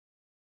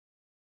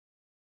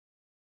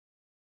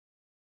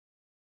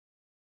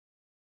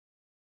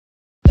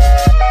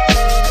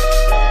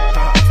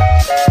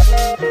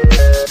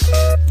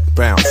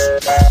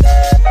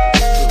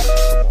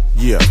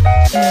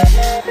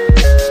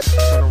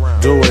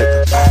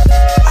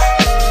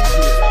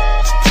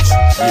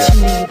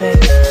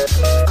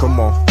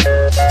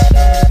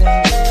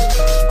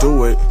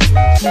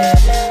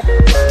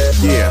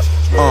Yeah,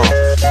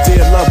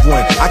 dear loved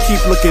one, I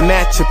keep looking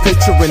at your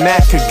picture and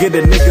that could get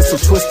a nigga so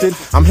twisted.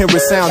 I'm hearing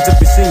sounds if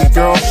you sing it,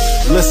 girl.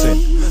 Listen,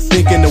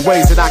 thinking the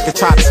ways that I could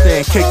try to stay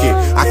and kick it.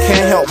 I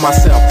can't help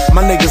myself. My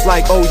niggas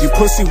like, oh, you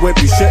pussy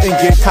whip. You shouldn't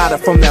get caught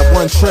up from that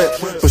one trip.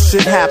 But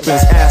shit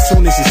happens as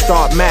soon as you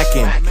start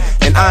macking.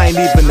 And I ain't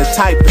even the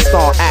type to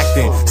start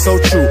acting. So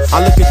true,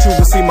 I look at you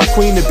and see my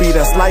queen to be.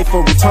 That's life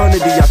for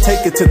eternity. I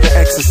take it to the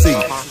ecstasy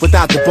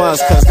without the buzz,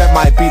 cause that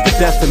might be the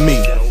death of me.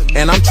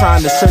 And I'm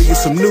trying to show you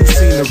some new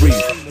scenery.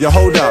 Yo,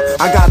 hold up,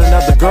 I got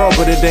another girl,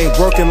 but it ain't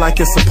working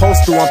like it's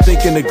supposed to. I'm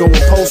thinking of going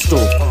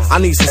postal. I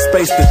need some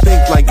space to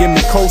think, like give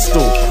me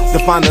coastal. To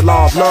find the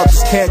law of love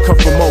just can't come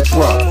from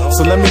Oprah.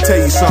 So let me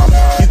tell you something.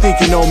 You think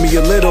you know me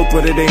a little,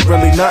 but it ain't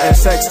really nothing.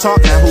 Sex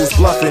talk, now who's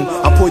bluffing?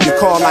 I pull your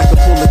car like I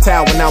pull a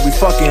towel, and now we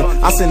fucking.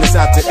 I send this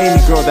out to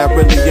any girl that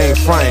really ain't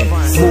framed.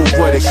 Move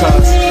with it,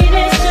 cuz.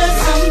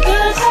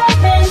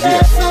 Yeah.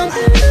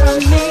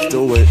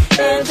 Do it.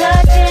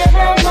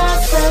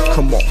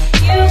 Come on.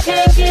 You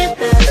can't get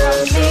that from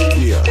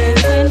me. Yeah. And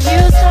when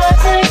you start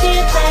to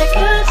get that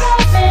good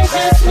loving,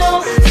 just know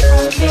it's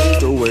from me.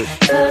 Do it.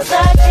 Cause I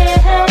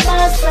can't help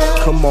myself.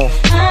 Come on.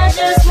 I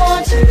just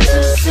want you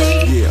to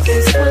see. Yeah.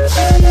 It's what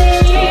you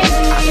need.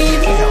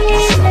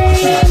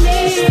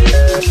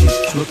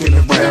 Looking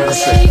around and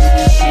say,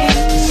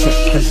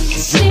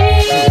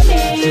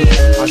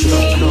 I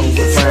don't know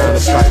what time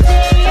it's like.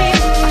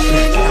 I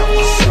can't help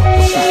myself.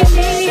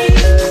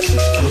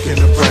 Looking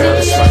around,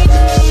 it's like.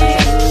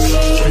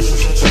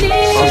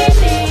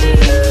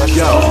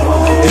 Yo,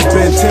 it's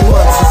been 10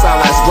 months since I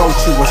last wrote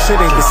you, and shit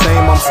ain't the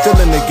same, I'm still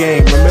in the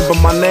game. Remember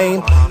my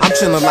name? I'm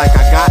chilling like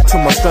I got too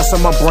much stress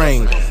on my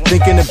brain.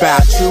 Thinking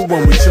about you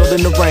when we chilled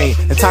in the rain.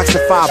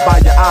 Intoxified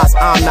by your eyes,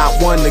 I'm not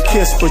one to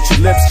kiss, but your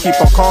lips keep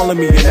on calling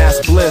me, and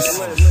that's bliss.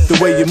 The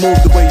way you move,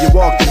 the way you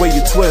walk, the way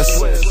you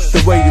twist, the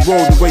way you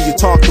roll, the way you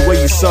talk, the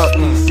way you suck.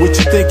 What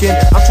you thinking?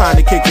 I'm trying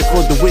to kick it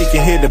for the week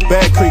and hear the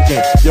bed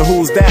creaking. Yo,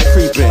 who's that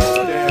creeping?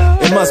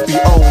 It must be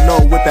oh no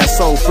with that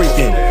soul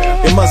freaking.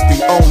 It must be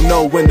oh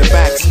no when the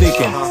back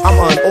sneaking. I'm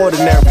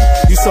unordinary.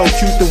 You so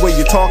cute the way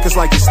you talk, it's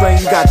like you slang.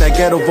 You got that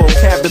ghetto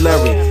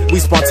vocabulary. We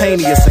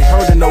spontaneous, ain't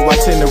heard of no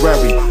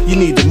itinerary. You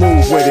need to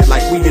move with it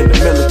like we in the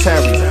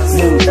military.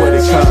 Move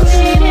with it, cuz.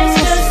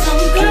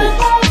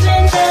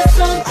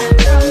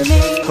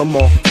 Come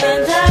on.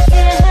 And I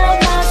can't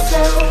help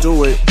myself.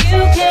 Do it.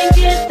 You can't